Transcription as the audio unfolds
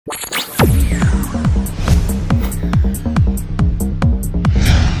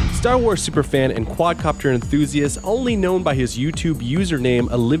Star Wars superfan and quadcopter enthusiast, only known by his YouTube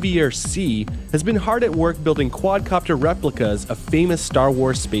username Olivier C, has been hard at work building quadcopter replicas of famous Star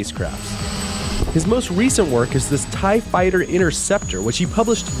Wars spacecrafts. His most recent work is this TIE Fighter Interceptor, which he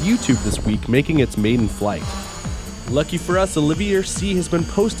published to YouTube this week, making its maiden flight. Lucky for us, Olivier C has been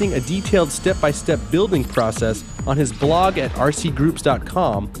posting a detailed step-by-step building process on his blog at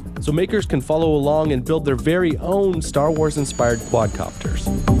rcgroups.com, so makers can follow along and build their very own Star Wars-inspired quadcopters.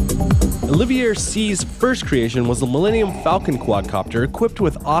 Olivier C's first creation was the Millennium Falcon quadcopter equipped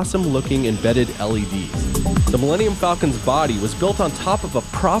with awesome-looking embedded LEDs. The Millennium Falcon's body was built on top of a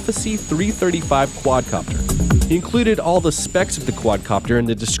Prophecy 335 quadcopter. He included all the specs of the quadcopter in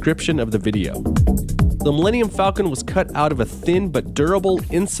the description of the video. The Millennium Falcon was cut out of a thin but durable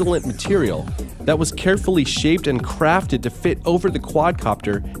insulant material that was carefully shaped and crafted to fit over the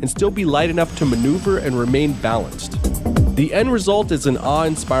quadcopter and still be light enough to maneuver and remain balanced. The end result is an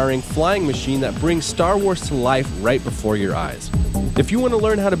awe-inspiring flying machine that brings Star Wars to life right before your eyes. If you want to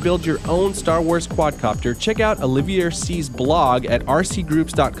learn how to build your own Star Wars quadcopter, check out Olivier C's blog at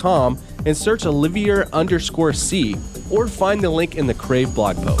rcgroups.com and search Olivier_C, or find the link in the Crave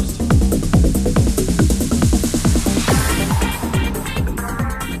blog post.